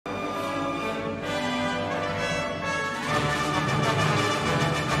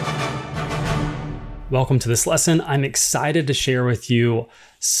Welcome to this lesson. I'm excited to share with you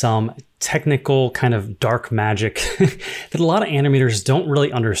some technical kind of dark magic that a lot of animators don't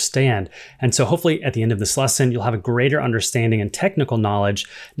really understand. And so hopefully at the end of this lesson, you'll have a greater understanding and technical knowledge,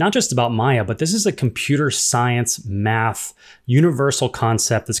 not just about Maya, but this is a computer science, math, universal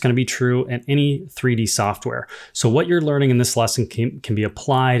concept that's going to be true in any 3D software. So what you're learning in this lesson can be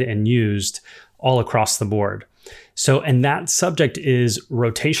applied and used all across the board. So, and that subject is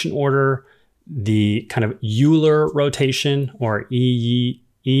rotation order, the kind of Euler rotation or E-U-L-E-R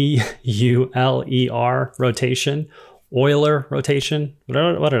rotation, Euler rotation.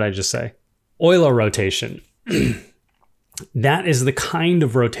 What did I just say? Euler rotation. That is the kind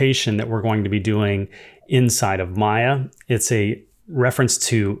of rotation that we're going to be doing inside of Maya. It's a reference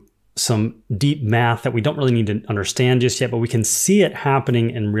to some deep math that we don't really need to understand just yet, but we can see it happening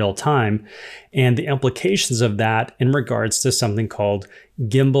in real time and the implications of that in regards to something called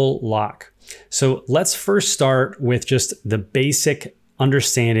gimbal lock. So let's first start with just the basic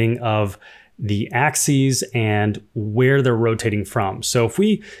understanding of the axes and where they're rotating from. So if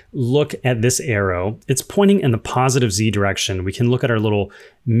we look at this arrow, it's pointing in the positive Z direction. We can look at our little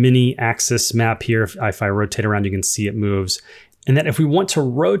mini axis map here. If I rotate around, you can see it moves. And that if we want to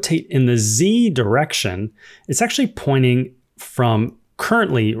rotate in the Z direction, it's actually pointing from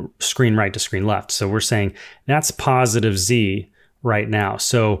currently screen right to screen left. So we're saying that's positive Z right now.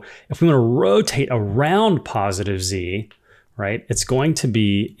 So if we want to rotate around positive Z, right, it's going to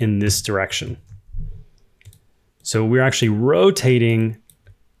be in this direction. So we're actually rotating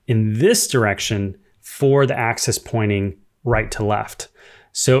in this direction for the axis pointing right to left.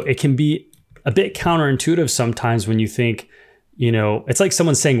 So it can be a bit counterintuitive sometimes when you think, you know, it's like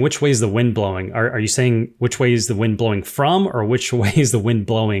someone saying, which way is the wind blowing? Are you saying which way is the wind blowing from, or which way is the wind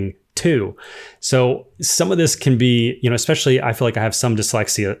blowing to? So some of this can be, you know, especially I feel like I have some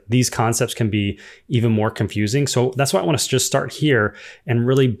dyslexia. These concepts can be even more confusing. So that's why I want to just start here and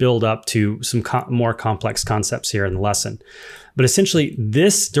really build up to some more complex concepts here in the lesson. But essentially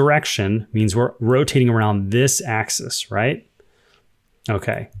this direction means we're rotating around this axis, right?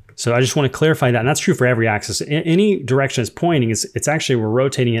 Okay. So I just want to clarify that, and that's true for every axis. Any direction it's pointing, it's actually, we're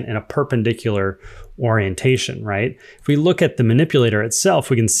rotating it in a perpendicular orientation, right? If we look at the manipulator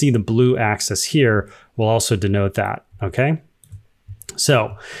itself, we can see the blue axis here will also denote that, okay?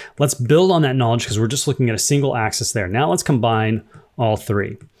 So let's build on that knowledge because we're just looking at a single axis there. Now let's combine all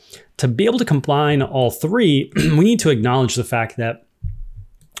three. To be able to combine all three, we need to acknowledge the fact that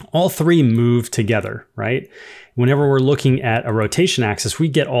all three move together, right? Whenever we're looking at a rotation axis, we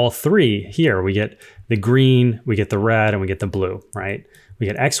get all three here. We get the green, we get the red, and we get the blue, right? We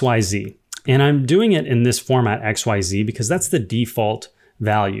get X, Y, Z. And I'm doing it in this format, X, Y, Z, because that's the default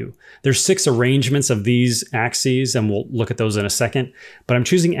value. There's 6 arrangements of these axes, and we'll look at those in a second. But I'm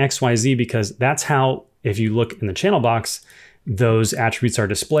choosing X, Y, Z because that's how, if you look in the channel box, those attributes are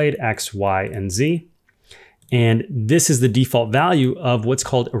displayed, X, Y, and Z. And this is the default value of what's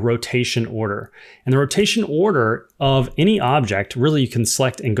called a rotation order. And the rotation order of any object, really you can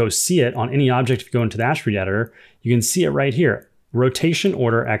select and go see it on any object. If you go into the attribute editor, you can see it right here, rotation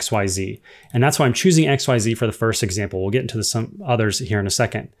order XYZ. And that's why I'm choosing XYZ for the first example. We'll get into some others here in a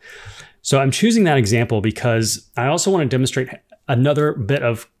second. So I'm choosing that example because I also want to demonstrate another bit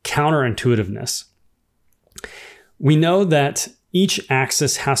of counterintuitiveness. We know that each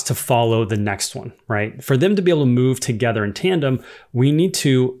axis has to follow the next one, right? For them to be able to move together in tandem, we need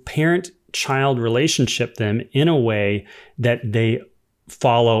to parent-child relationship them in a way that they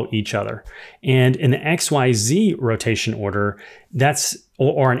follow each other. And in the XYZ rotation order,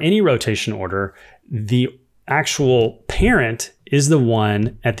 or in any rotation order, the actual parent is the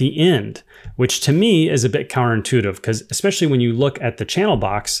one at the end, which to me is a bit counterintuitive because especially when you look at the channel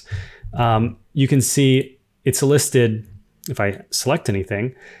box, you can see it's listed, if I select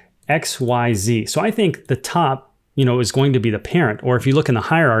anything, X, Y, Z. So I think the top, you know, is going to be the parent. Or if you look in the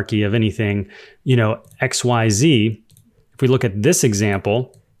hierarchy of anything, you know, X, Y, Z, if we look at this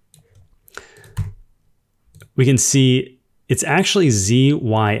example, we can see it's actually Z,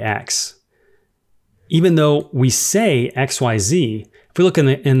 Y, X. Even though we say X, Y, Z, if we look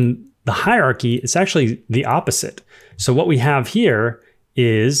in the hierarchy, it's actually the opposite. So what we have here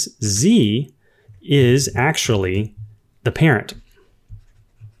is Z is actually the parent.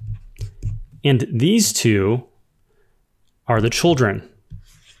 And these two are the children.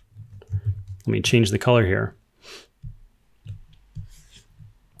 Let me change the color here.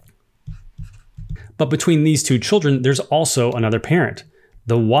 But between these two children, there's also another parent.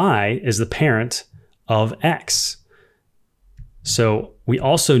 The Y is the parent of X. So we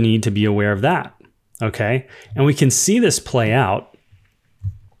also need to be aware of that, okay? And we can see this play out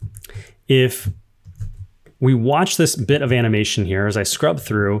if we watch this bit of animation here, as I scrub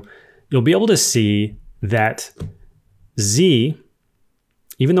through, you'll be able to see that Z,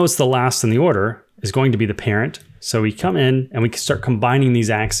 even though it's the last in the order, is going to be the parent. So we come in and we can start combining these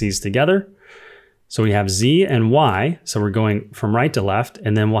axes together. So we have Z and Y. So we're going from right to left,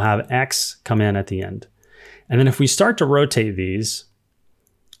 and then we'll have X come in at the end. And then if we start to rotate these,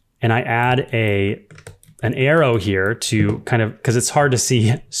 and I add an arrow here to kind of, because it's hard to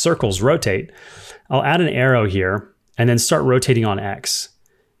see circles rotate, I'll add an arrow here and then start rotating on X.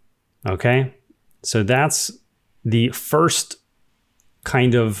 Okay, so that's the first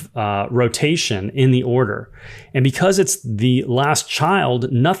kind of rotation in the order. And because it's the last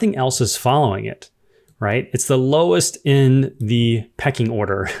child, nothing else is following it, right? It's the lowest in the pecking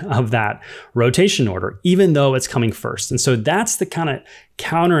order of that rotation order, even though it's coming first. And so that's the kind of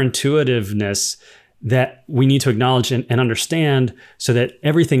counterintuitiveness that we need to acknowledge and understand so that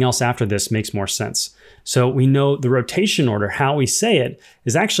everything else after this makes more sense. So we know the rotation order, how we say it,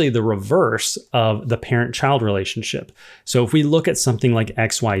 is actually the reverse of the parent-child relationship. So if we look at something like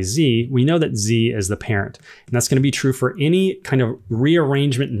XYZ, we know that Z is the parent. And that's going to be true for any kind of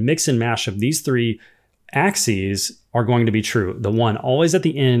rearrangement and mix and mash of these three axes are going to be true. The one always at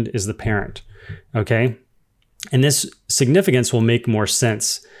the end is the parent, okay? And this significance will make more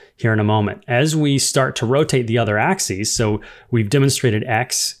sense here in a moment. As we start to rotate the other axes, so we've demonstrated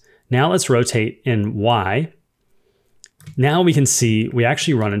X, now let's rotate in Y. Now we can see we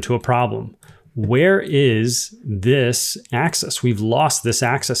actually run into a problem. Where is this axis? We've lost this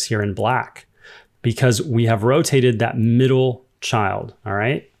axis here in black because we have rotated that middle child, all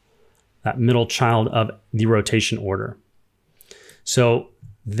right? That middle child of the rotation order. So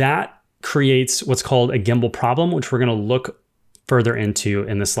that creates what's called a gimbal problem, which we're going to look further into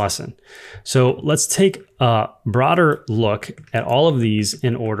in this lesson. So let's take a broader look at all of these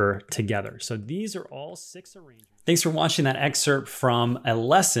in order together. So these are all 6 arrangements. Thanks for watching that excerpt from a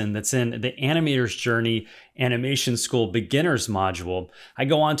lesson that's in the Animators Journey Animation School Beginners module. I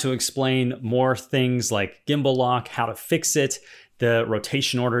go on to explain more things like gimbal lock, how to fix it, the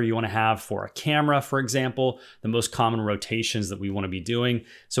rotation order you want to have for a camera, for example, the most common rotations that we want to be doing.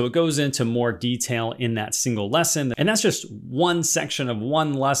 So it goes into more detail in that single lesson. And that's just one section of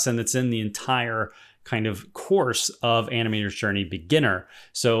one lesson that's in the entire kind of course of Animators Journey Beginner.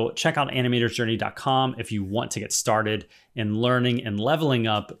 So check out animatorsjourney.com if you want to get started in learning and leveling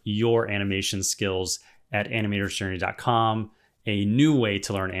up your animation skills at animatorsjourney.com, a new way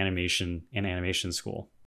to learn animation in animation school.